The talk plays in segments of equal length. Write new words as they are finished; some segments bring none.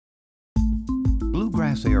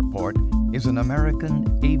Class Airport is an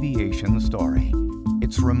American aviation story.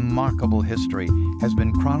 Its remarkable history has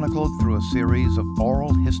been chronicled through a series of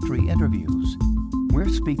oral history interviews. We're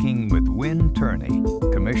speaking with Winn Turney,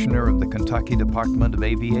 Commissioner of the Kentucky Department of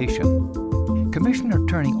Aviation. Commissioner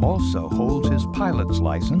Turney also holds his pilot's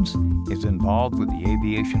license, is involved with the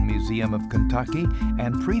Aviation Museum of Kentucky,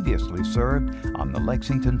 and previously served on the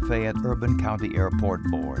Lexington-Fayette Urban County Airport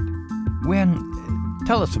Board. Winn,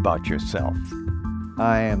 tell us about yourself.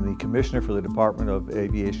 I am the Commissioner for the Department of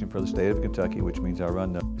Aviation for the state of Kentucky, which means I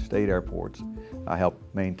run the state airports. I help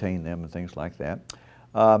maintain them and things like that.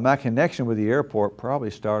 My connection with the airport probably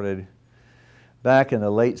started back in the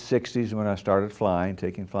late 60s when I started flying,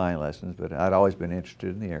 taking flying lessons, but I'd always been interested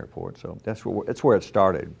in the airport, so that's where it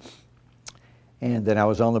started. And then I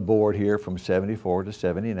was on the board here from 74 to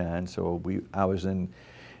 79, so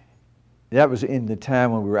that was in the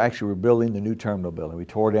time when we were building the new terminal building. We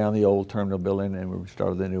tore down the old terminal building and we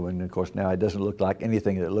started the new one. And of course now it doesn't look like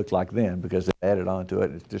anything that it looked like then because they added on to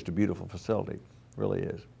it. It's just a beautiful facility, it really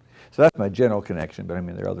is. So that's my general connection, but I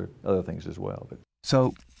mean there are other things as well.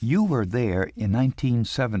 So you were there in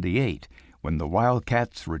 1978 when the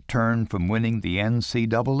Wildcats returned from winning the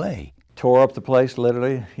NCAA. Tore up the place,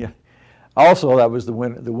 literally, yeah. Also, that was the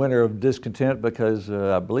winter of discontent because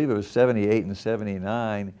I believe it was 78 and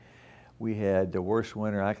 79. We had the worst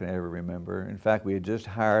winter I can ever remember. In fact, we had just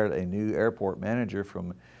hired a new airport manager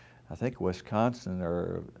from, I think, Wisconsin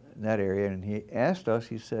or in that area, and he asked us,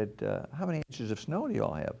 he said, how many inches of snow do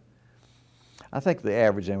y'all have? I think the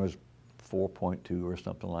average then was 4.2 or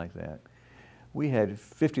something like that. We had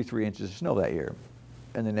 53 inches of snow that year,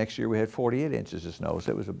 and the next year we had 48 inches of snow,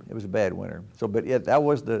 so it was a bad winter. So, but yeah, that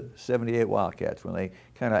was the 78 Wildcats when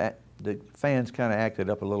the fans kind of acted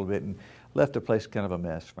up a little bit and left the place kind of a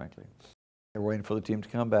mess, frankly. They were waiting for the team to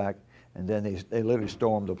come back, and then they literally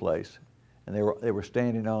stormed the place. And they were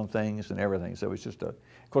standing on things and everything. So it was just of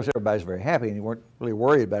course everybody's very happy, and you weren't really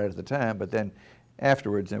worried about it at the time, but then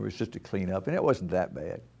afterwards it was just a cleanup, and it wasn't that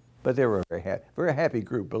bad. But they were a very happy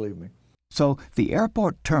group, believe me. So the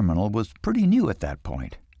airport terminal was pretty new at that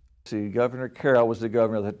point. See, Governor Carroll was the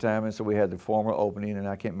governor at the time, and so we had the formal opening, and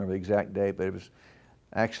I can't remember the exact date, but it was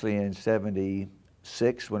actually in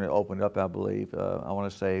 76 when it opened up, I believe. I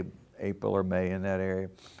want to say April or May in that area.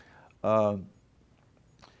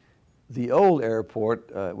 The old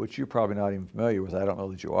airport, which you're probably not even familiar with, I don't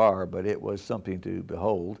know that you are, but it was something to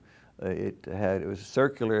behold. It was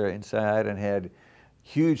circular inside and had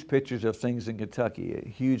huge pictures of things in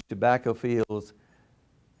Kentucky, huge tobacco fields,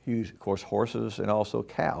 huge, of course, horses and also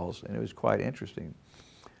cows, and it was quite interesting.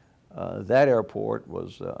 That airport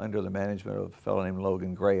was under the management of a fellow named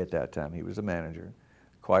Logan Gray at that time. He was the manager,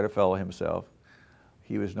 quite a fellow himself.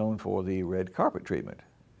 He was known for the red carpet treatment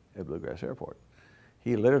at Bluegrass Airport.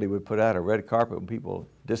 He literally would put out a red carpet when people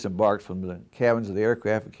disembarked from the cabins of the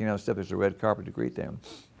aircraft and came out and stepped, there's a red carpet to greet them.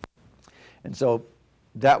 And so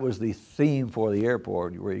that was the theme for the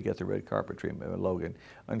airport, where you get the red carpet treatment with Logan.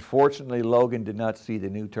 Unfortunately, Logan did not see the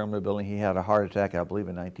new terminal building. He had a heart attack, I believe,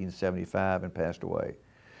 in 1975 and passed away.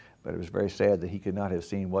 But it was very sad that he could not have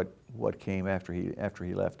seen what came after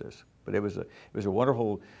he left us. But it was a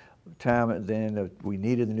wonderful time then. We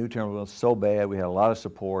needed the new terminal so bad. We had a lot of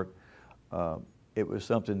support. It was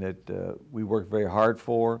something that we worked very hard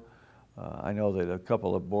for. I know that a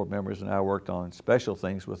couple of board members and I worked on special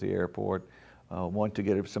things with the airport. One to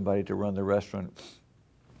get somebody to run the restaurant,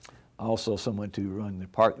 also someone to run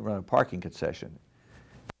a parking concession.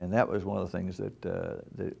 And that was one of the things that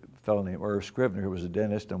the fellow named Irv Scrivener, who was a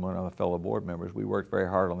dentist and one of my fellow board members, we worked very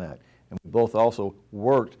hard on that. And we both also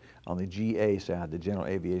worked on the GA side, the general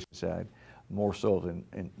aviation side, more so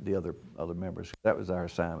than the other members. That was our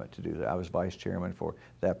assignment to do that. I was vice chairman for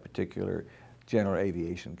that particular general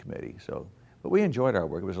aviation committee. So, but we enjoyed our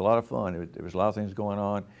work. It was a lot of fun. There was a lot of things going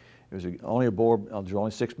on. It was only a board, there were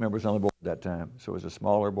only 6 members on the board at that time, so it was a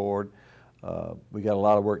smaller board. We got a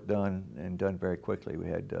lot of work done and done very quickly. We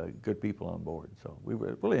had good people on board, so we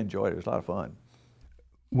really enjoyed it. It was a lot of fun.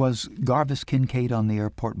 Was Garvis Kincaid on the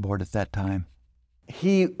airport board at that time?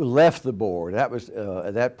 He left the board. That was,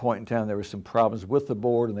 at that point in time, there were some problems with the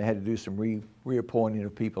board, and they had to do some reappointing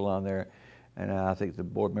of people on there. And I think the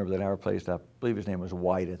board member that I replaced, I believe his name was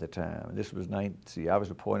White at the time. And this was, I was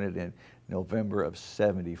appointed in November of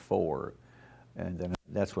 '74. And then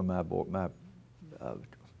that's when my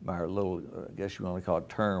little, I guess you want to call it,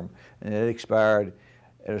 term, and it expired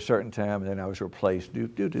at a certain time, and then I was replaced due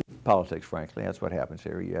to politics, frankly. That's what happens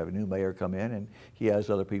here. You have a new mayor come in, and he has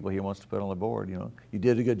other people he wants to put on the board. You know, you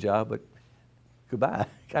did a good job, but goodbye,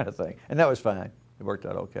 kind of thing. And that was fine. It worked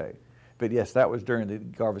out okay. But yes, that was during the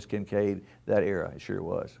Garvis Kincaid, that era. It sure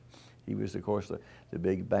was. He was, of course, the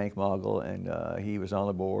big bank mogul, and he was on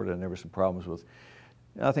the board, and there were some problems with,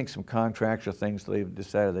 I think, some contractual things. They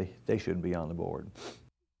decided they shouldn't be on the board.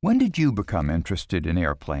 When did you become interested in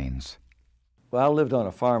airplanes? Well, I lived on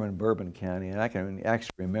a farm in Bourbon County, and I can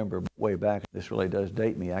actually remember way back, this really does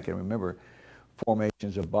date me, I can remember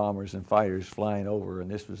formations of bombers and fighters flying over, and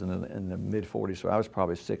this was in the mid-40s, so I was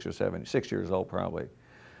probably 6 years old probably.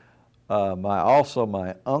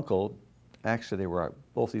 My uncle, actually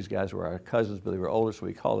both these guys were our cousins, but they were older, so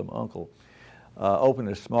we called him Uncle, opened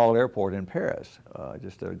a small airport in Paris,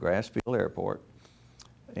 just a grass field airport.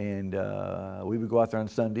 And we would go out there on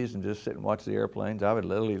Sundays and just sit and watch the airplanes. I would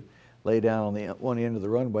literally lay down on the one end of the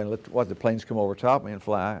runway and watch the planes come over top me and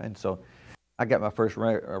fly. And so I got my first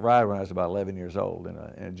ride when I was about 11 years old in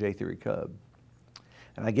a J-3 Cub.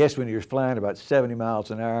 And I guess when you're flying about 70 miles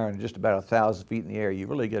an hour and just about 1,000 feet in the air, you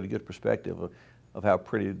really get a good perspective of how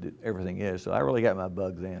pretty everything is. So I really got my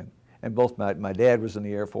bug then. And both my dad was in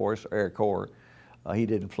the Air Force, Air Corps. He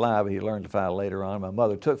didn't fly, but he learned to fly later on. My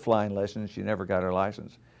mother took flying lessons. She never got her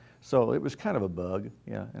license. So it was kind of a bug,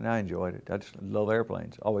 yeah, and I enjoyed it. I just love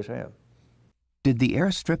airplanes, always have. Did the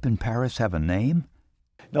airstrip in Paris have a name?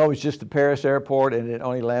 No, it was just the Paris airport, and it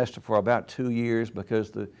only lasted for about 2 years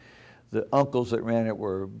because the uncles that ran it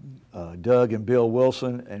were Doug and Bill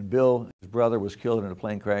Wilson, and Bill, his brother, was killed in a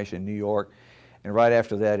plane crash in New York. And right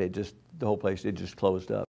after that, the whole place, it just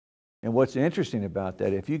closed up. And what's interesting about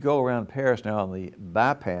that, if you go around Paris now on the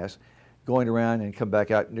bypass, going around and come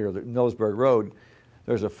back out near the Nolesburg Road,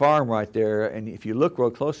 there's a farm right there, and if you look real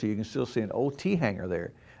closely, you can still see an old T-hangar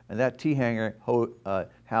there. And that T-hangar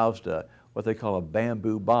housed what they call a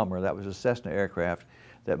bamboo bomber. That was a Cessna aircraft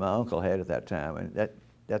that my uncle had at that time, and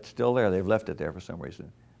that's still there. They've left it there for some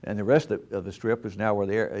reason. And the rest of the strip is now where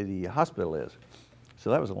the hospital is. So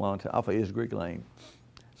that was a long time, off of Is Greek Lane.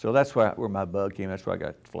 So that's where my bug came. That's where I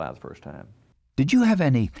got to fly the first time. Did you have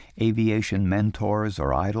any aviation mentors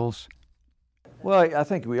or idols? Well, I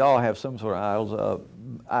think we all have some sort of idols.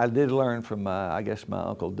 I did learn from I guess my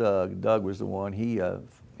Uncle Doug. Doug was the one. He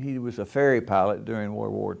was a ferry pilot during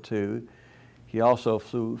World War II. He also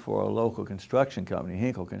flew for a local construction company,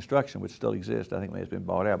 Hinkle Construction, which still exists. I think it may have been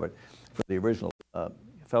bought out, but for the original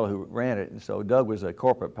fellow who ran it. And so Doug was a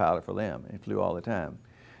corporate pilot for them, and he flew all the time.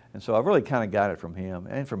 And so I really kind of got it from him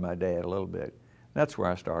and from my dad a little bit. That's where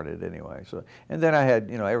I started anyway. So, and then I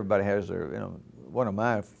had, everybody has their, one of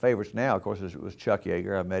my favorites now, of course, was Chuck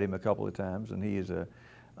Yeager. I've met him a couple of times, and he is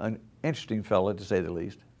an interesting fellow, to say the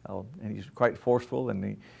least. And he's quite forceful,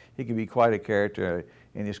 and he can be quite a character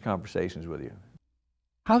in his conversations with you.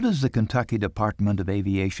 How does the Kentucky Department of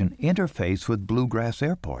Aviation interface with Bluegrass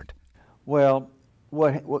Airport? Well,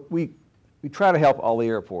 we try to help all the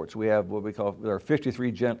airports. We have what we call, there are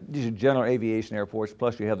 53 these are general aviation airports,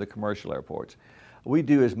 plus you have the commercial airports. We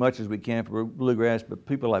do as much as we can for Bluegrass, but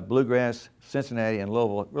people like Bluegrass, Cincinnati, and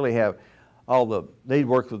Louisville really have they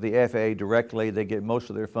work with the FAA directly. They get most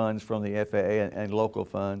of their funds from the FAA and local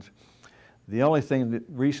funds. The only thing that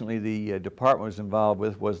recently the department was involved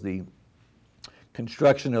with was the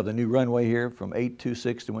construction of the new runway here from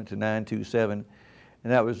 826 went to 927.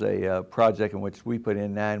 And that was a project in which we put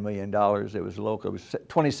in $9 million. It was local. It was a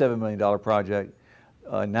 $27 million project,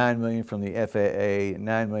 $9 million from the FAA,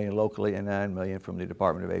 $9 million locally, and $9 million from the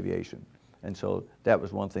Department of Aviation. And so that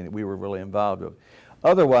was one thing that we were really involved with.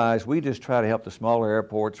 Otherwise, we just try to help the smaller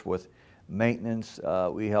airports with maintenance.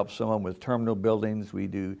 We help some of them with terminal buildings. We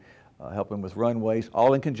do help them with runways,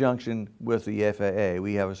 all in conjunction with the FAA.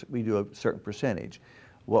 We do a certain percentage.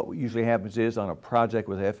 What usually happens is on a project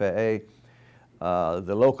with FAA,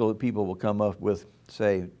 the local people will come up with,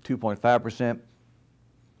 say, 2.5%.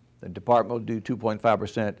 The department will do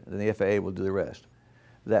 2.5%, and the FAA will do the rest.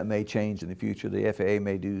 That may change in the future. The FAA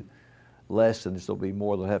may do less, and this will be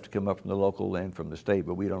more. They'll have to come up from the local and from the state,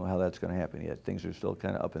 but we don't know how that's going to happen yet. Things are still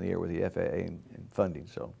kind of up in the air with the FAA and funding.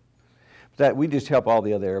 So that we just help all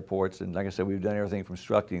the other airports, and like I said, we've done everything from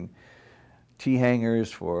constructing T-hangars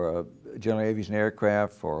for general aviation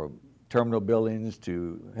aircraft, for terminal buildings,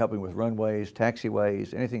 to helping with runways,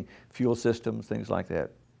 taxiways, anything, fuel systems, things like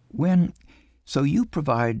that. Winn, so you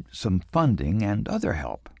provide some funding and other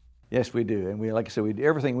help. Yes, we do. And like I said,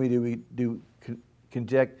 everything we do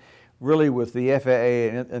conject really with the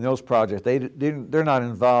FAA and those projects. They're not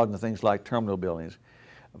involved in the things like terminal buildings,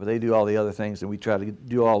 but they do all the other things, and we try to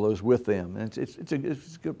do all those with them. And it's a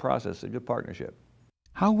good process, a good partnership.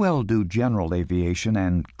 How well do general aviation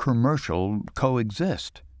and commercial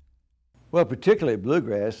coexist? Well, particularly at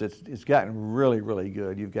Bluegrass, it's gotten really, really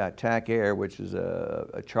good. You've got TAC Air, which is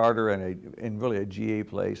a charter and really a GA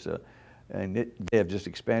place, and they have just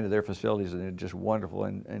expanded their facilities, and they're just wonderful.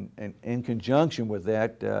 And in conjunction with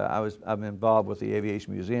that, I'm involved with the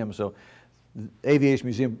Aviation Museum. So the Aviation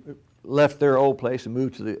Museum left their old place and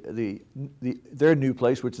moved to their new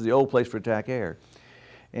place, which is the old place for TAC Air.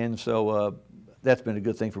 And so that's been a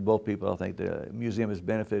good thing for both people. I think the museum has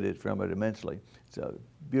benefited from it immensely. It's a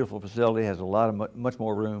beautiful facility, has a lot of much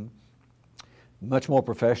more room, much more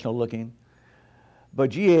professional looking.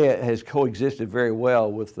 But GA has coexisted very well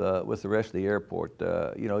with the rest of the airport.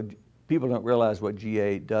 You know, people don't realize what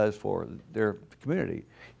GA does for their community.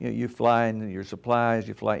 You know, you fly in your supplies,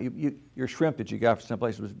 your shrimp that you got from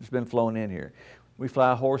someplace has been flown in here. We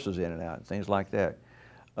fly horses in and out and things like that.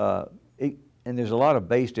 And there's a lot of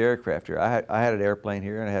based aircraft here. I had an airplane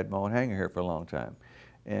here, and I had my own hangar here for a long time.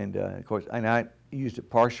 And of course, I used it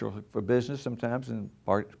partially for business sometimes and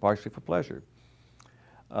partially for pleasure.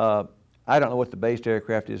 I don't know what the based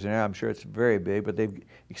aircraft is now. I'm sure it's very big, but they've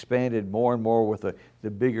expanded more and more with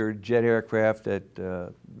the bigger jet aircraft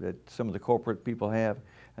that some of the corporate people have,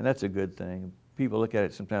 and that's a good thing. People look at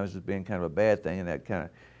it sometimes as being kind of a bad thing, and that kind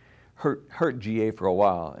of hurt GA for a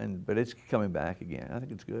while, but it's coming back again. I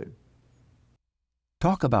think it's good.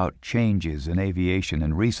 Talk about changes in aviation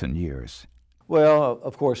in recent years. Well,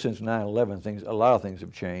 of course, since 9/11, a lot of things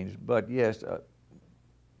have changed, but yes,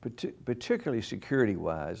 particularly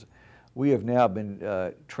security-wise, we have now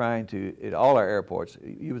been trying to, at all our airports,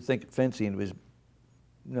 you would think fencing was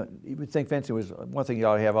one thing you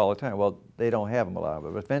ought to have all the time. Well, they don't have them a lot of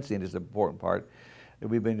it, but fencing is the important part.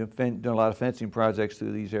 We've been doing a lot of fencing projects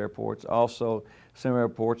through these airports. Also, some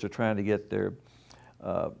airports are trying to get their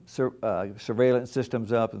surveillance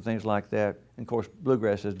systems up and things like that. And of course,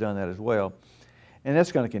 Bluegrass has done that as well. And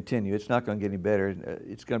that's going to continue. It's not going to get any better.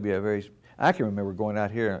 It's going to be I can remember going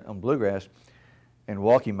out here on Bluegrass and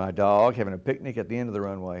walking my dog, having a picnic at the end of the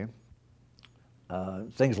runway,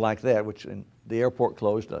 things like that, which the airport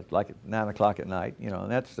closed like at 9 o'clock at night, you know,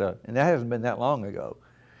 and that hasn't been that long ago.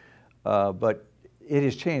 But it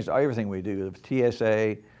has changed everything we do. The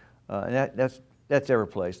TSA, and that's every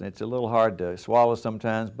place, and it's a little hard to swallow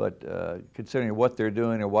sometimes, but considering what they're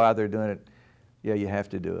doing or why they're doing it, yeah, you have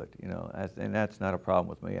to do it, you know, and that's not a problem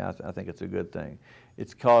with me. I think it's a good thing.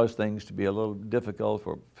 It's caused things to be a little difficult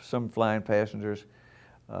for some flying passengers,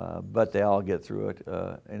 but they all get through it.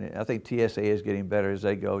 And I think TSA is getting better as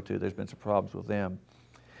they go too. There's been some problems with them.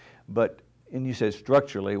 And you said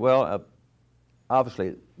structurally, well,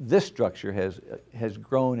 obviously this structure has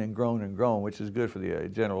grown and grown and grown, which is good for the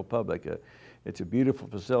general public. It's a beautiful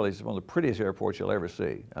facility. It's one of the prettiest airports you'll ever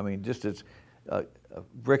see. I mean, just its a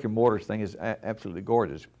brick and mortar thing is absolutely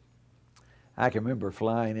gorgeous. I can remember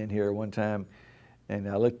flying in here one time, and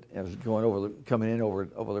I was coming in over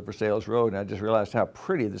the Versailles Road, and I just realized how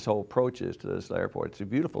pretty this whole approach is to this airport. It's a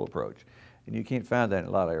beautiful approach, and you can't find that in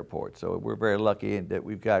a lot of airports. So we're very lucky that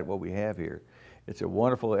we've got what we have here. It's a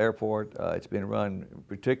wonderful airport. It's been run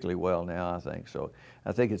particularly well now, I think. So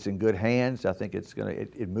I think it's in good hands. I think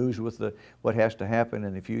it moves with what has to happen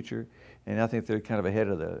in the future, and I think they're kind of ahead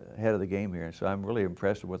of the game here. So I'm really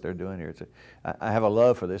impressed with what they're doing here. I have a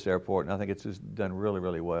love for this airport, and I think it's just done really,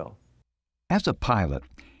 really well. As a pilot,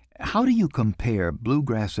 how do you compare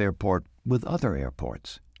Bluegrass Airport with other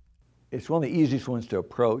airports? It's one of the easiest ones to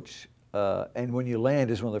approach, and when you land,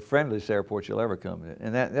 it's one of the friendliest airports you'll ever come to,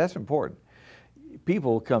 and that's important.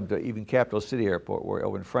 People come to even Capital City Airport,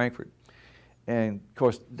 over in Frankfurt, and of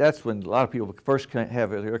course that's when a lot of people first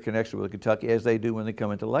have their connection with Kentucky, as they do when they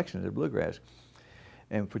come into Lexington at Bluegrass.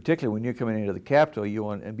 And particularly when you're coming into the capital,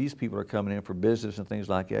 and these people are coming in for business and things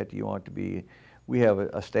like that, we have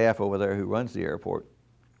a staff over there who runs the airport,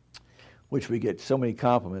 which we get so many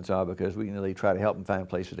compliments of, because they try to help them find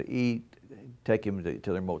places to eat, take them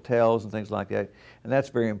to their motels and things like that, and that's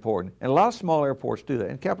very important. And a lot of small airports do that,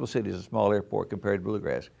 and Capital City is a small airport compared to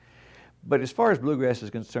Bluegrass. But as far as Bluegrass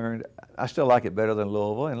is concerned, I still like it better than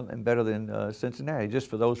Louisville and better than Cincinnati, just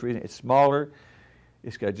for those reasons. It's smaller,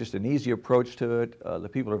 it's got just an easy approach to it, the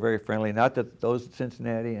people are very friendly, not that those at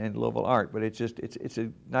Cincinnati and Louisville aren't, but it's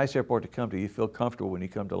a nice airport to come to. You feel comfortable when you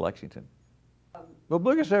come to Lexington. Well,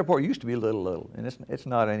 Bluegrass Airport used to be little, and it's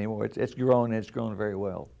not anymore. It's grown, and it's grown very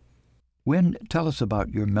well. Winn, tell us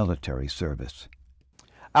about your military service.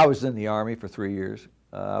 I was in the Army for 3 years.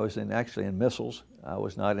 I was actually in missiles. I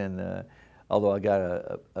was not in, although I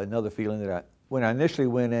got another feeling that when I initially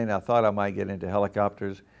went in, I thought I might get into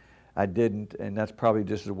helicopters. I didn't, and that's probably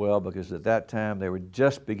just as well, because at that time they were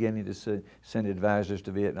just beginning to send advisors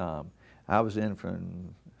to Vietnam. I was in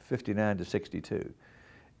from 59 to 62.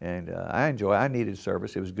 And I needed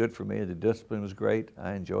service. It was good for me. The discipline was great.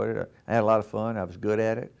 I enjoyed it. I had a lot of fun. I was good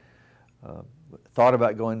at it. thought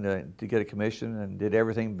about going to get a commission and did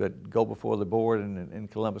everything but go before the board in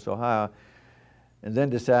Columbus, Ohio, and then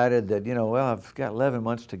decided that, you know, well, I've got 11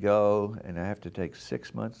 months to go and I have to take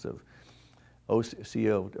 6 months of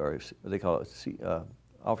OCO, or they call it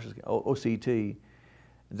officers, OCT,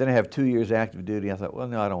 and then I have 2 years active duty. I thought, well,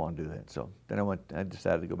 no, I don't want to do that. So then I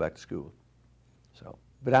decided to go back to school. So,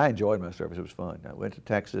 but I enjoyed my service. It was fun. I went to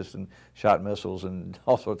Texas and shot missiles and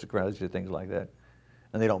all sorts of crazy things like that.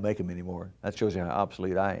 And they don't make them anymore. That shows you how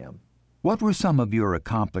obsolete I am. What were some of your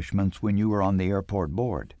accomplishments when you were on the airport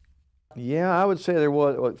board? Yeah, I would say there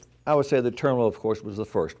was. I would say the terminal, of course, was the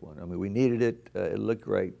first one. I mean, we needed it. It looked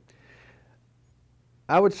great.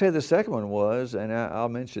 I would say the second one was, and I'll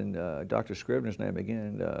mention Dr. Scrivener's name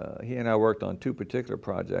again. He and I worked on two particular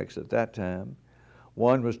projects at that time.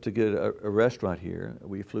 One was to get a restaurant here.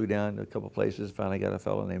 We flew down to a couple places, finally got a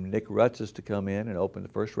fellow named Nick Rutzes to come in and open the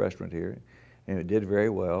first restaurant here, and it did very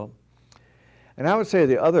well. And I would say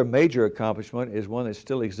the other major accomplishment is one that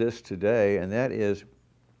still exists today, and that is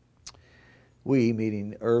we,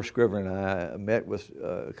 meaning Irv Scrivener and I, met with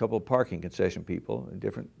a couple of parking concession people in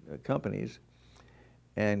different companies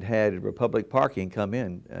and had Republic Parking come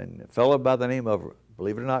in. And a fellow by the name of,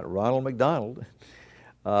 believe it or not, Ronald McDonald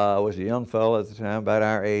was a young fellow at the time, about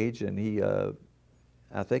our age, and he,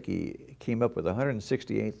 I think he came up with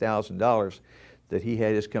 $168,000 that he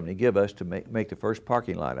had his company give us to make the first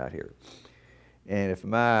parking lot out here. And if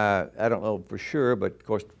I don't know for sure, but of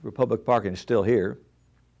course Republic Parking is still here.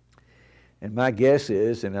 And my guess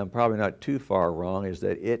is, and I'm probably not too far wrong, is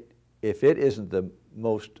that if it isn't the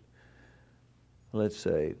most, let's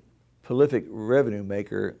say, prolific revenue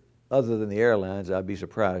maker other than the airlines, I'd be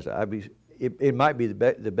surprised. It might be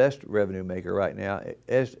the best revenue maker right now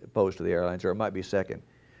as opposed to the airlines, or it might be second.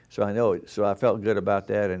 So I know it. So I felt good about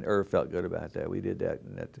that, and Irv felt good about that. We did that.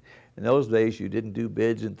 And in those days, you didn't do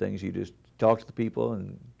bids and things. You just talked to the people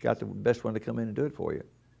and got the best one to come in and do it for you.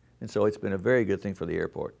 And so it's been a very good thing for the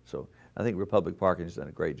airport. So I think Republic Parking has done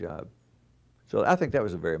a great job. So I think that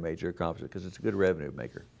was a very major accomplishment because it's a good revenue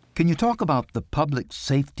maker. Can you talk about the public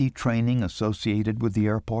safety training associated with the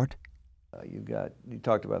airport? You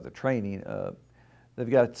talked about the training. They've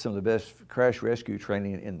got some of the best crash rescue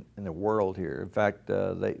training in the world here. In fact,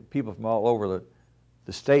 people from all over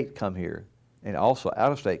the state come here, and also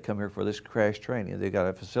out of state come here for this crash training. They've got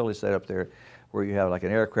a facility set up there where you have like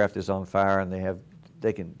an aircraft is on fire and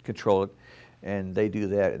they can control it, and they do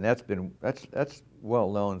that. And that's well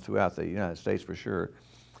known throughout the United States for sure.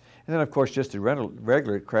 And then of course just the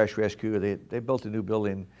regular crash rescue. They built a new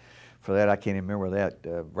building for that. I can't even remember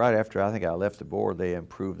that. Right after I think I left the board, they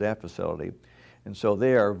improved that facility. And so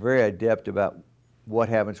they are very adept about what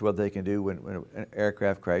happens, what they can do when an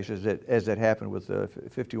aircraft crashes, as that happened with the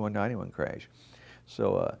 5191 crash.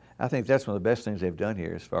 So I think that's one of the best things they've done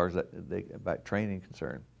here as far as about training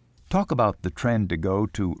concerned. Talk about the trend to go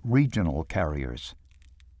to regional carriers.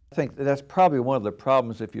 I think that's probably one of the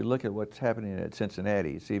problems if you look at what's happening at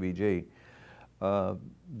Cincinnati, CVG.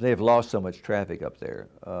 They've lost so much traffic up there.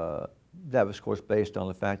 That was, of course, based on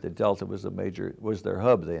the fact that Delta was their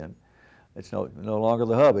hub then. It's no longer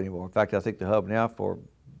the hub anymore. In fact, I think the hub now for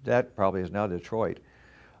that probably is now Detroit.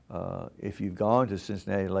 If you've gone to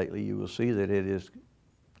Cincinnati lately, you will see that it is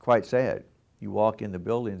quite sad. You walk in the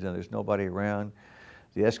buildings and there's nobody around.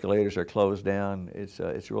 The escalators are closed down. It's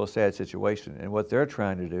a real sad situation. And what they're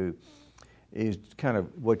trying to do is kind of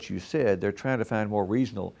what you said. They're trying to find more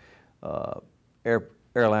regional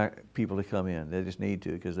airline people to come in. They just need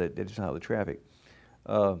to because they just don't have the traffic.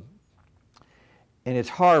 And it's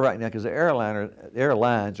hard right now because the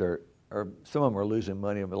airlines are some of them are losing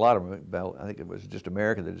money. A lot of them, I think it was just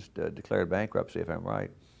America that just declared bankruptcy, if I'm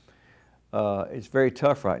right. It's very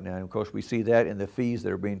tough right now. And of course, we see that in the fees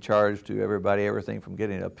that are being charged to everybody, everything from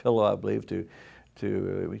getting a pillow, I believe, to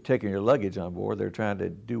taking your luggage on board. They're trying to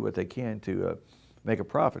do what they can to make a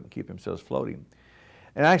profit and keep themselves floating.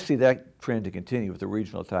 And I see that trend to continue with the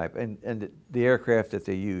regional type and the aircraft that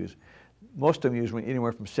they use. Most of them use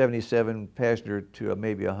anywhere from 77 passenger to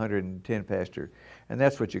maybe 110 passenger. And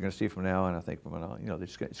that's what you're going to see from now on, I think, from now on. You know,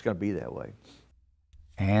 it's going to be that way.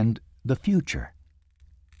 And the future.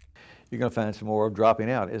 You're going to find some more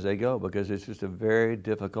dropping out as they go because it's just a very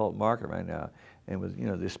difficult market right now. And with,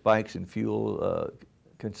 the spikes in fuel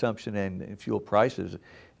consumption and fuel prices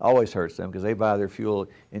always hurts them because they buy their fuel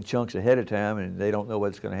in chunks ahead of time and they don't know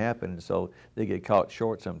what's going to happen, and so they get caught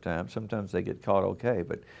short sometimes. Sometimes they get caught okay,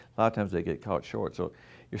 but a lot of times they get caught short. So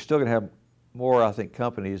you're still going to have more, I think,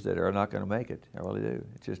 companies that are not going to make it. I really do.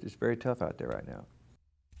 It's very tough out there right now.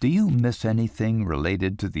 Do you miss anything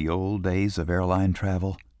related to the old days of airline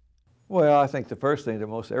travel? Well, I think the first thing that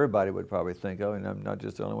most everybody would probably think of, and I'm not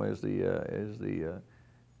just the only one, is the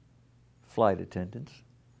flight attendants,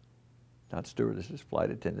 not stewardesses,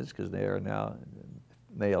 flight attendants, because they are now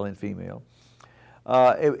male and female.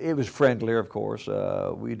 It was friendlier, of course.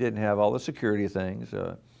 We didn't have all the security things.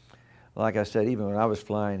 Like I said, even when I was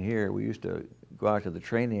flying here, we used to go out to the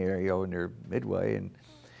training area over near Midway, and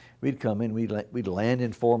we'd come in, we'd land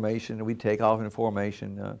in formation, and we'd take off in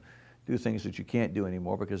formation, do things that you can't do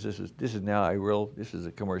anymore, because this is now this is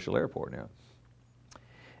a commercial airport now.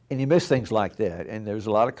 And you miss things like that, and there's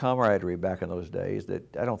a lot of camaraderie back in those days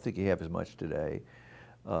that I don't think you have as much today.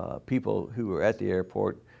 People who were at the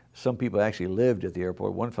airport, some people actually lived at the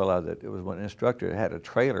airport. One fellow that was one instructor that had a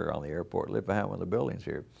trailer on the airport, lived behind one of the buildings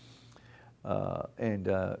here.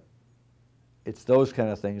 It's those kind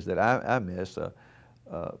of things that I miss.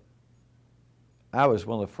 I was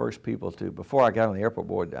one of the first people to, before I got on the airport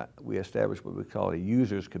board, we established what we call a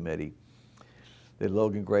users committee that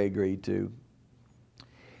Logan Gray agreed to.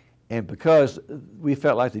 And because we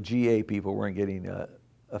felt like the GA people weren't getting a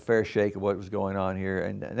fair shake of what was going on here,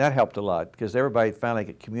 and that helped a lot, because everybody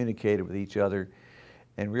finally communicated with each other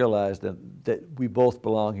and realized that we both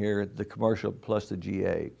belong here, the commercial plus the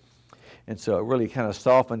GA. And so it really kind of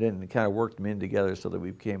softened it and kind of worked them in together so that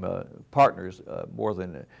we became partners more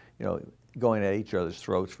than going at each other's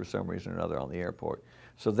throats for some reason or another on the airport.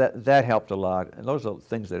 So that helped a lot, and those are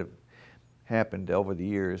things that have happened over the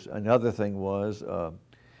years. Another thing was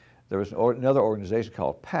there was another organization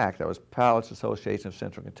called PAC, that was Pilots Association of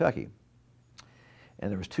Central Kentucky. And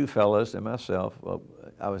there was two fellows and myself. Well,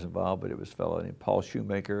 I was involved, but it was a fellow named Paul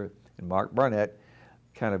Shoemaker and Mark Barnett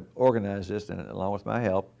kind of organized this, and along with my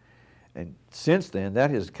help. And since then,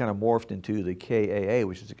 that has kind of morphed into the KAA,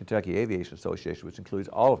 which is the Kentucky Aviation Association, which includes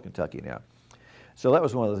all of Kentucky now. So that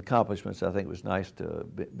was one of the accomplishments I think was nice to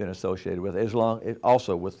have been associated with,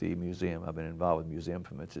 also with the museum. I've been involved with the museum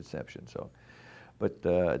from its inception. So, but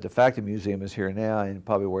the fact the museum is here now, and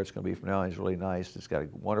probably where it's going to be from now on, is really nice. It's got a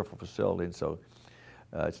wonderful facility, and so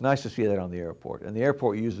it's nice to see that on the airport. And the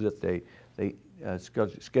airport uses it. They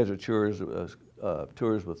schedule tours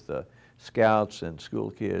with scouts and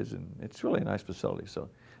school kids, and it's really a nice facility. So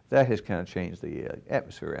that has kind of changed the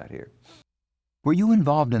atmosphere out here. Were you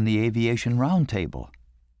involved in the Aviation Roundtable?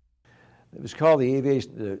 It was called the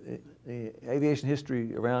Aviation History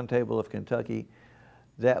Roundtable of Kentucky.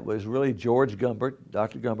 That was really George Gumbert,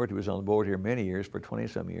 Dr. Gumbert, who was on the board here many years, for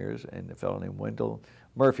 20-some years, and a fellow named Wendell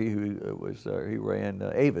Murphy, who ran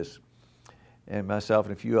Avis, and myself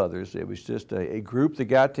and a few others. It was just a group that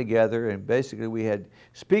got together, and basically we had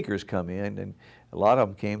speakers come in, and a lot of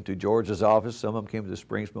them came to George's office. Some of them came to the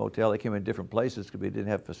Springs Motel. They came in different places because we didn't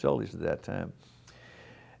have facilities at that time.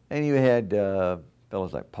 And you had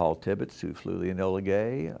fellows like Paul Tibbetts, who flew the Enola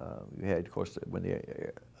Gay. You had, of course, when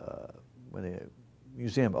the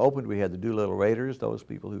museum opened, we had the Doolittle Raiders, those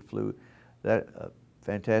people who flew that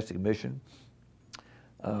fantastic mission.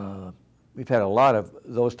 We've had a lot of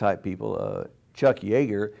those type people. Chuck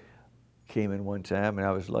Yeager came in one time, and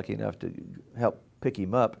I was lucky enough to help pick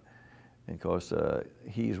him up. And of course,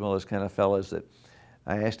 he's one of those kind of fellows that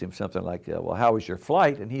I asked him something like, well, how was your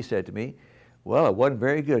flight? And he said to me, well, it wasn't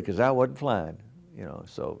very good because I wasn't flying.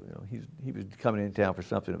 So he was coming in town for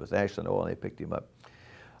something with Ashland Oil, and they picked him up.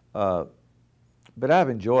 But I've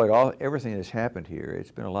enjoyed everything that's happened here.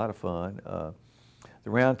 It's been a lot of fun. The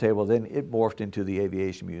roundtable, then it morphed into the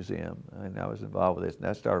Aviation Museum, and I was involved with this, and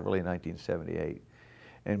that started really in 1978.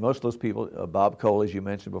 And most of those people, Bob Cole, as you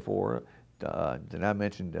mentioned before, then I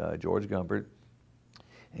mentioned George Gumbert,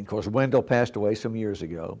 and of course Wendell passed away some years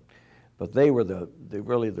ago, but they were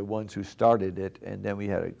really the ones who started it, and then we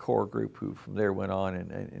had a core group who from there went on,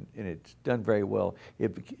 and it's done very well.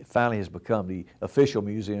 It finally has become the official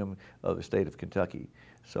museum of the state of Kentucky.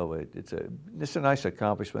 So it's a nice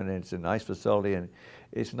accomplishment, and it's a nice facility, and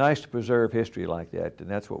it's nice to preserve history like that, and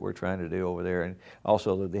that's what we're trying to do over there. And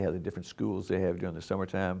also they have the different schools they have during the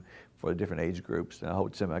summertime for the different age groups. And I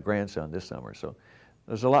hope to send my grandson this summer. So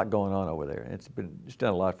there's a lot going on over there, and it's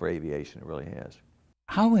done a lot for aviation. It really has.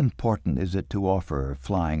 How important is it to offer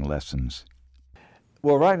flying lessons?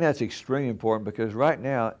 Well, right now it's extremely important, because right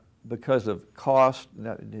now, because of cost,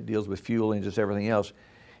 it deals with fuel and just everything else,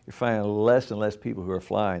 you're finding less and less people who are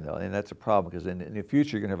flying, though, and that's a problem, because in the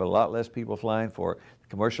future you're going to have a lot less people flying for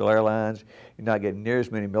commercial airlines. You're not getting near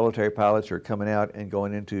as many military pilots who are coming out and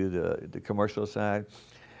going into the commercial side.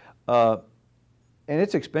 And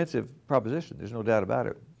it's an expensive proposition, there's no doubt about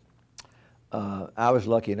it. I was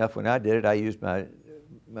lucky enough when I did it, I used my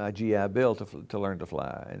GI Bill to learn to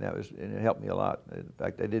fly, and it helped me a lot. In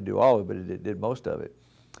fact, I didn't do all of it, but it did most of it.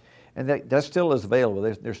 And that still is available.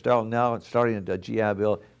 They're now starting a GI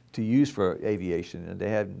Bill to use for aviation, and they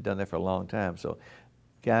hadn't done that for a long time. So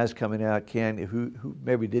guys coming out who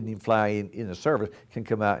maybe didn't even fly in the service can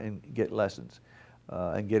come out and get lessons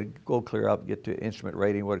and go clear up, get to instrument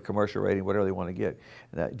rating, commercial rating, whatever they want to get.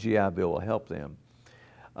 And that GI Bill will help them.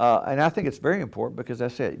 And I think it's very important because I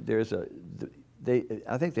said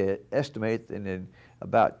I think they estimate that in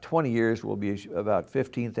about 20 years we'll be about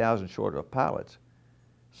 15,000 short of pilots.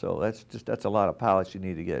 So that's a lot of pilots you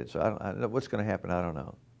need to get. So I don't know what's going to happen. I don't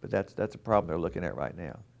know, but that's a problem they're looking at right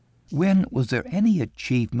now. Winn, was there any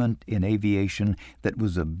achievement in aviation that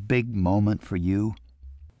was a big moment for you?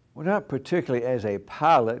 Well, not particularly as a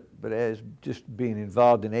pilot, but as just being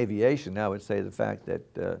involved in aviation. I would say the fact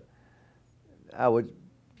that I would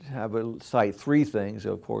cite three things.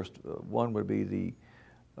 Of course, one would be the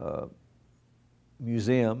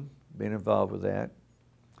museum, being involved with that.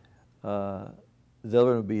 The other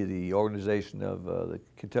one would be the organization of the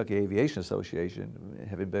Kentucky Aviation Association,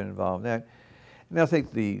 having been involved in that. And I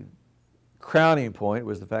think the crowning point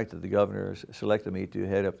was the fact that the governor selected me to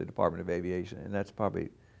head up the Department of Aviation, and that's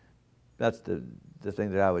the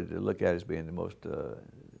thing that I would look at as being the most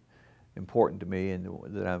important to me and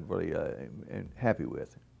that I'm really happy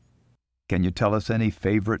with. Can you tell us any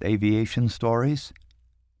favorite aviation stories?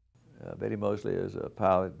 Betty Mosley is a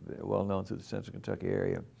pilot, well known through the Central Kentucky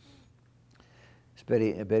area.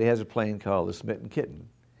 Betty has a plane called the Smitten Kitten,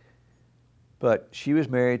 but she was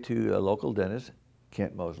married to a local dentist,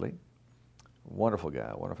 Kent Mosley. Wonderful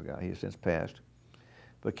guy, wonderful guy. He has since passed.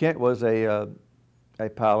 But Kent was a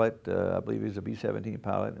pilot. I believe he was a B-17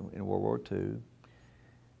 pilot in World War II.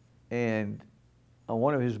 And on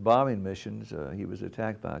one of his bombing missions, he was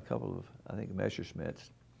attacked by a couple of, I think,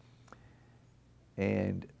 Messerschmitts.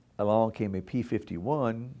 And along came a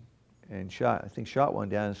P-51 and shot one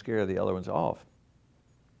down and scared the other ones off.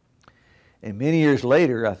 And many years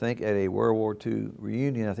later, I think at a World War II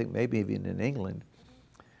reunion, I think maybe even in England,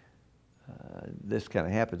 this kind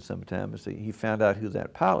of happened sometimes. He found out who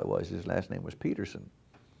that pilot was. His last name was Peterson.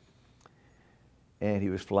 And he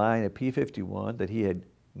was flying a P-51 that he had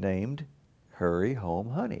named Hurry Home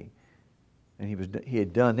Honey. And he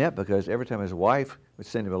had done that because every time his wife would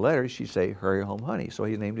send him a letter, she'd say, Hurry Home Honey. So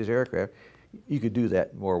he named his aircraft. You could do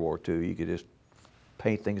that in World War II. You could just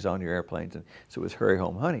paint things on your airplanes. And so it was Hurry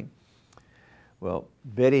Home Honey. Well,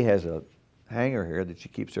 Betty has a hangar here that she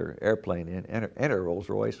keeps her airplane in, and her Rolls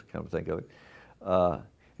Royce, come to think of it.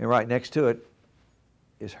 And right next to it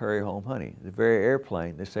is Hurry Home Honey, the very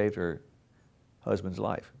airplane that saved her husband's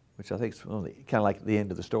life, which I think is kind of like the end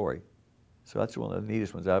of the story. So that's one of the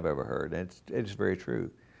neatest ones I've ever heard, and it's very true.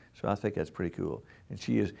 So I think that's pretty cool. And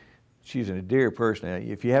she's an endearing person.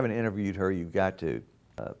 If you haven't interviewed her, you've got to.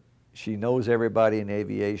 She knows everybody in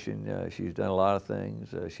aviation. She's done a lot of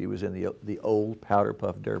things. She was in the old Powder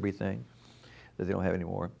Puff Derby thing that they don't have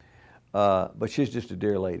anymore. But she's just a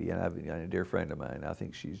dear lady, and a dear friend of mine. I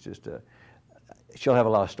think she's just she'll have a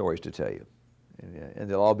lot of stories to tell you, and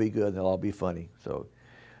they'll all be good, and they'll all be funny. So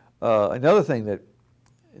another thing that,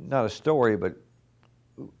 not a story, but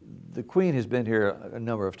the Queen has been here a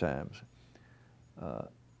number of times.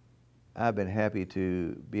 I've been happy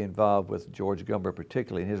to be involved with George Gumber,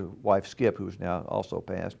 particularly, and his wife Skip, who's now also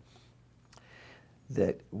passed,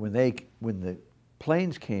 that when the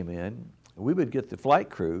planes came in, we would get the flight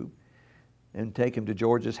crew and take him to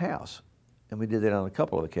George's house. And we did that on a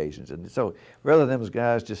couple of occasions. And so rather than those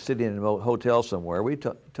guys just sitting in a hotel somewhere, we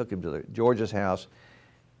took him to George's house,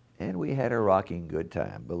 and we had a rocking good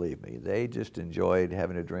time, believe me. They just enjoyed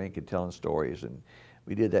having a drink and telling stories. And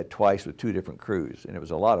we did that twice with two different crews, and it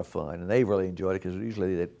was a lot of fun. And they really enjoyed it because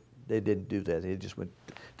usually they didn't do that. They just went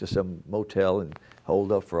to some motel and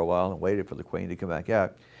holed up for a while and waited for the Queen to come back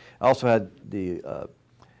out. I also had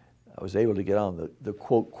I was able to get on the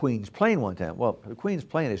quote Queen's plane one time. Well, the Queen's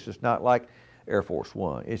plane is just not like Air Force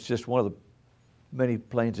One. It's just one of the many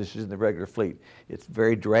planes that's just in the regular fleet. It's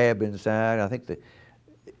very drab inside. I think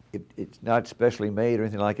it's not specially made or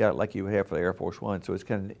anything like that, like you would have for the Air Force One. So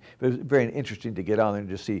it was very interesting to get on there and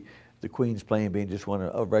just see the Queen's plane being just one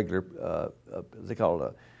of regular, they call it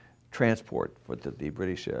a transport that the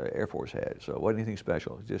British Air Force had. So it wasn't anything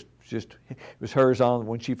special. It was hers on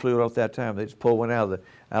when she flew it off that time. They just pulled one out of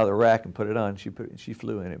the rack and put it on. She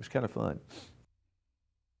flew in. It was kind of fun.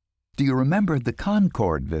 Do you remember the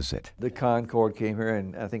Concorde visit? The Concorde came here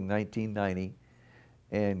in, I think, 1990.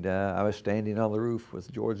 And I was standing on the roof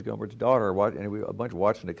with George Gumber's daughter, and we were a bunch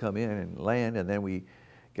watching it come in and land, and then we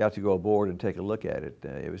got to go aboard and take a look at it.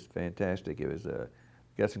 It was fantastic. It was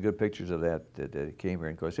got some good pictures of that came here.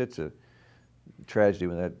 And of course, tragedy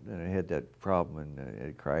when it had that problem and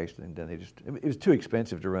it crashed, and then it was too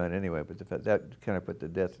expensive to run anyway, but that kind of put the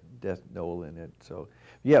death knoll in it. So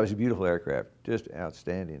yeah, it was a beautiful aircraft, just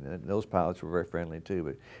outstanding, and those pilots were very friendly too.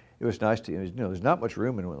 But it was nice to, there's not much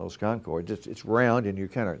room in one of those Concorde. It's round and you're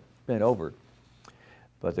kind of bent over,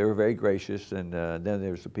 but they were very gracious. And then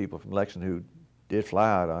there was the people from Lexington who did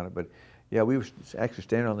fly out on it. But yeah, we were actually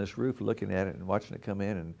standing on this roof looking at it and watching it come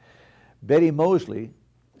in. And Betty Mosley,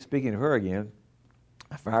 speaking of her again,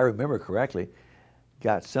 if I remember correctly,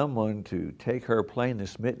 got someone to take her plane, the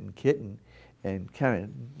Smitten Kitten, and kind of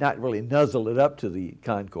not really nuzzle it up to the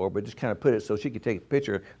Concorde, but just kind of put it so she could take a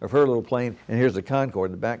picture of her little plane, and here's the Concorde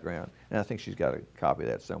in the background. And I think she's got a copy of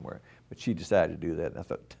that somewhere. But she decided to do that, and I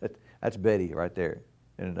thought, that's Betty right there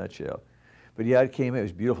in a nutshell. But yeah, it came in, it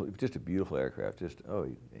was beautiful, just a beautiful aircraft.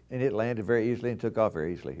 And it landed very easily and took off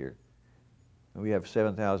very easily here. And we have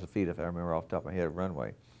 7,000 feet, if I remember off the top of my head, of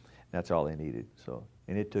runway. That's all they needed. So,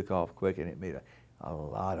 and it took off quick, and it made a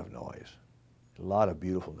lot of noise. A lot of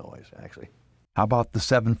beautiful noise, actually. How about the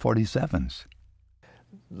 747s?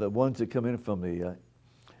 The ones that come in from the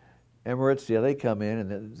Emirates, yeah, they come in,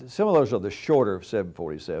 and some of those are the shorter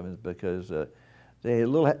 747s because they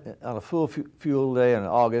on a full fuel day in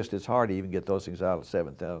August, it's hard to even get those things out of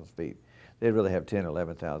 7,000 feet. They'd really have 10,000 or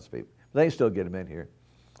 11,000 feet. But they can still get them in here.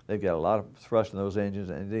 They've got a lot of thrust in those engines,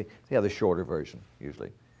 and they have the shorter version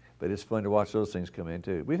usually. But it's fun to watch those things come in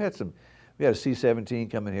too. We had a C-17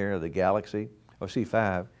 come in here, the Galaxy, or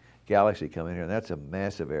C-5. Galaxy come in here, and that's a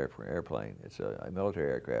massive airplane. It's a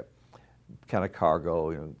military aircraft, kind of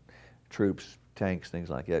cargo, troops, tanks, things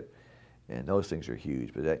like that. And those things are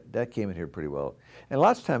huge, but that came in here pretty well. And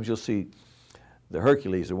lots of times you'll see the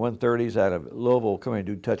Hercules, the 130s out of Louisville come in and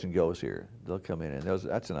do touch and goes here. They'll come in, and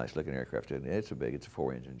that's a nice looking aircraft. It's a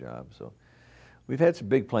 4-engine job. So we've had some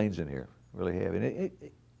big planes in here, really have. And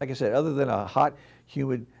like I said, other than a hot,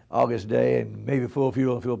 humid August day and maybe full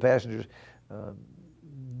fuel and full passengers,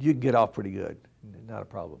 you can get off pretty good, not a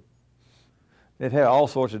problem. They've had all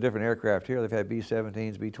sorts of different aircraft here. They've had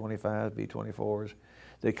B-17s, B-25s, B-24s.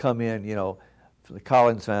 They come in, the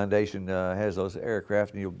Collins Foundation has those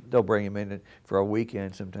aircraft, and they'll bring them in for a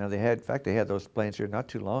weekend sometimes. In fact, they had those planes here not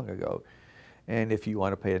too long ago. And if you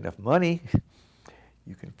want to pay enough money,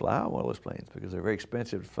 you can fly on one of those planes because they're very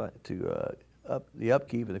expensive to the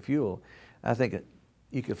upkeep and the fuel. I think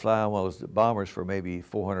you could fly on one of those bombers for maybe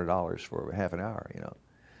 $400 for half an hour,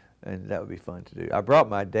 and that would be fun to do. I brought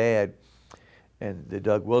my dad and the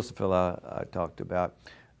Doug Wilson fellow I talked about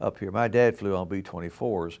up here. My dad flew on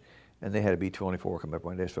B-24s, and they had a B-24 come up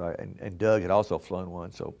one day, so and Doug had also flown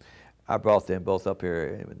one, so I brought them both up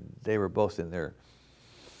here, and they were both in their,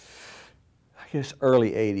 I guess,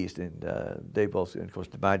 early 80s, and they both, and of course,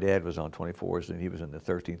 my dad was on 24s, and he was in the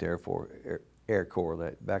 13th Air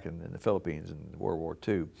Corps back in the Philippines in World War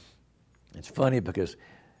II. It's funny because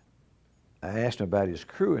I asked him about his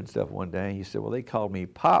crew and stuff one day, and he said, well, they called me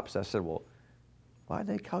Pops. I said, well, why'd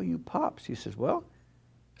they call you Pops? He says, well,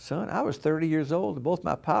 son, I was 30 years old, and both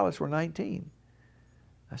my pilots were 19.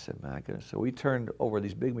 I said, my goodness. So we turned over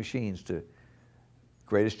these big machines to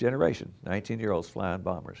greatest generation, 19-year-olds flying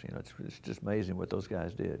bombers. It's just amazing what those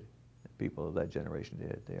guys did. People of that generation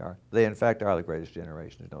did. They in fact are the greatest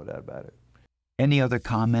generation, there's no doubt about it. Any other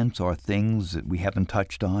comments or things that we haven't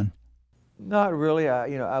touched on? Not really.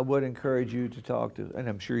 I would encourage you to talk to, and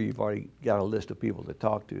I'm sure you've already got a list of people to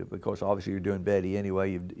talk to, because obviously you're doing Betty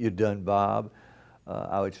anyway. You've done Bob.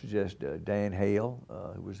 I would suggest Dan Hale.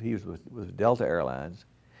 He was with Delta Airlines,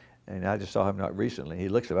 and I just saw him not recently. He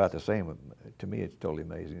looks about the same. To me, it's totally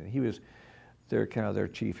amazing. He was their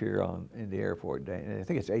chief here in the airport. And I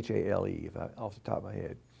think it's H-A-L-E, off the top of my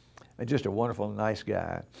head. And just a wonderful, nice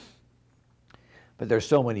guy. But there's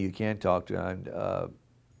so many you can talk to. And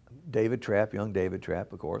David Trapp, young David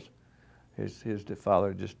Trapp, of course. His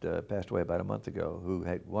father just passed away about a month ago, who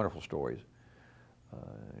had wonderful stories.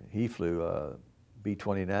 He flew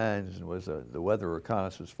B-29s and was the weather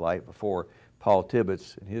reconnaissance flight before Paul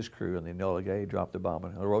Tibbets and his crew and the Enola Gay dropped the bomb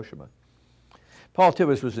on Hiroshima. Paul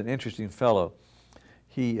Tibbets was an interesting fellow.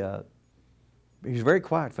 He's a very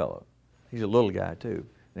quiet fellow. He's a little guy too.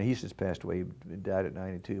 Now he's just passed away. He died at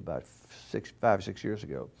 92 about 5 or 6 years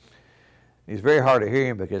ago. It's very hard to hear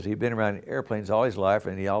him because he'd been around airplanes all his life,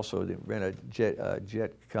 and he also ran a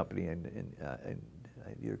jet company in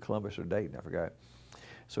either Columbus or Dayton, I forgot.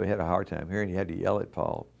 So he had a hard time hearing. He had to yell at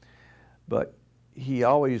Paul. But he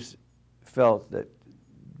always felt that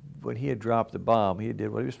when he had dropped the bomb, he did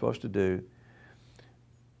what he was supposed to do.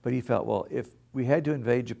 But he felt, well, if we had to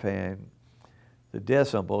invade Japan, the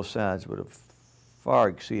deaths on both sides would have far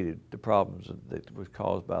exceeded the problems that was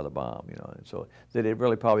caused by the bomb, you know, and so that it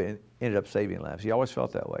really probably ended up saving lives. He always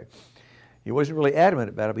felt that way. He wasn't really adamant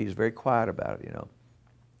about it, but he was very quiet about it, you know.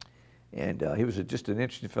 And he was just an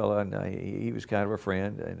interesting fellow, and he was kind of a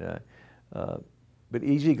friend, and but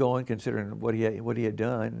easygoing considering what he had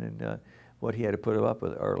done and what he had to put up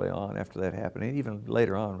with early on after that happened, and even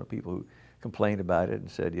later on when people who complained about it and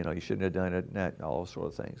said, you know, you shouldn't have done it, and that, all those sort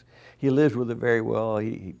of things. He lived with it very well.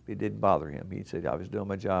 It didn't bother him. He said, I was doing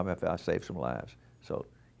my job if I saved some lives. So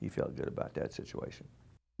he felt good about that situation.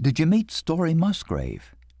 Did you meet Story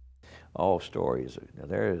Musgrave? Oh, Story is now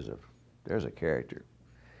there's a character.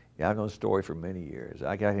 Yeah, I've known Story for many years.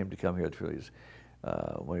 I got him to come here to his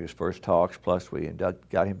one of his first talks, plus we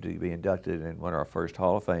got him to be inducted in one of our first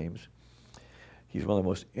Hall of Fames. He's one of the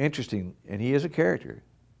most interesting, and he is a character,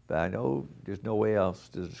 but I know there's no way else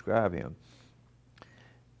to describe him.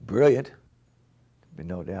 Brilliant,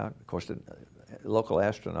 no doubt. Of course, a local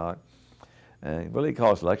astronaut, and really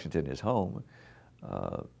calls Lexington his home.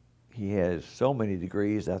 He has so many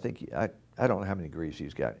degrees. I think I don't know how many degrees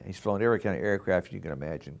he's got. He's flown every kind of aircraft you can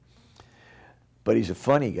imagine. But he's a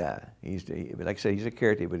funny guy. Like I say, he's a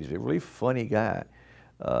character, but he's a really funny guy.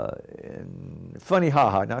 And funny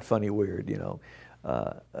ha-ha, not funny weird, you know.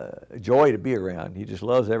 A joy to be around. He just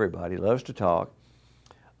loves everybody, loves to talk.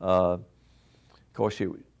 Of course, he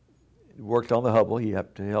worked on the Hubble. He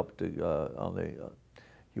helped on the,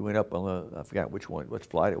 he went up on the, I forgot which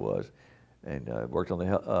flight it was, and worked on the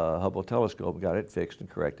Hubble telescope and got it fixed and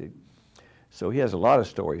corrected. So he has a lot of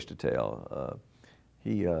stories to tell.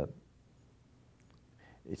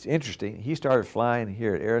 It's interesting. He started flying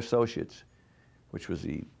here at Air Associates, which was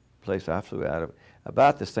the place I flew out of,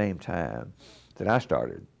 about the same time that I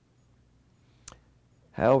started.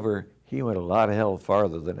 However, he went a lot of hell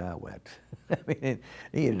farther than I went. I mean,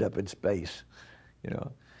 he ended up in space, you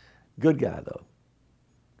know. Good guy, though.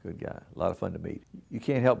 Good guy. A lot of fun to meet. You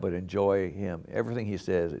can't help but enjoy him. Everything he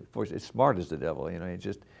says, of course, it's smart as the devil, you know.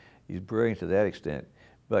 He's brilliant to that extent.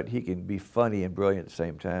 But he can be funny and brilliant at the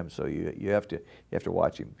same time. So you have to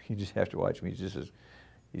watch him. You just have to watch him.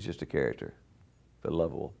 He's just a character, but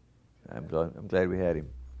lovable. I'm glad we had him.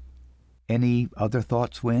 Any other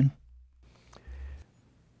thoughts, Winn?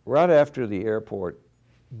 Right after the airport,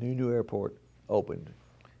 new airport opened,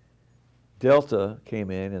 Delta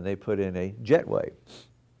came in and they put in a jetway,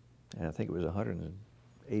 and I think it was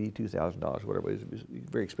 $182,000, whatever it was. It was a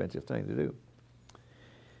very expensive thing to do.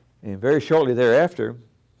 And very shortly thereafter,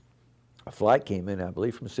 a flight came in, I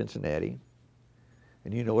believe, from Cincinnati.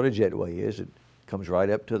 And you know what a jetway is. It comes right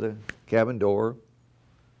up to the cabin door,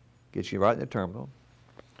 gets you right in the terminal.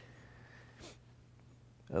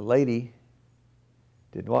 A lady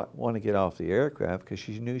did not want to get off the aircraft because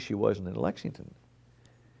she knew she wasn't in Lexington.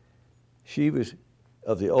 She was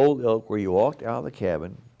of the old ilk where you walked out of the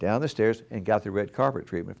cabin, down the stairs, and got the red carpet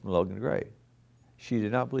treatment from Logan Gray. She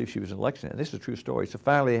did not believe she was in Lexington. And this is a true story. So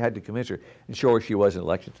finally, they had to convince her and show her she was in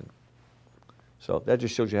Lexington. So that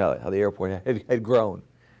just shows you how the airport had grown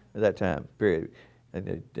at that time, period.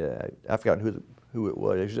 And I've forgotten who it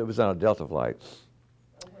was. It was on a Delta flight.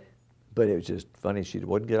 But it was just funny. She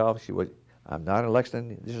wouldn't get off. She would, I'm not in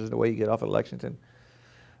Lexington. This is the way you get off at Lexington.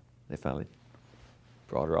 They finally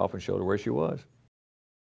brought her off and showed her where she was.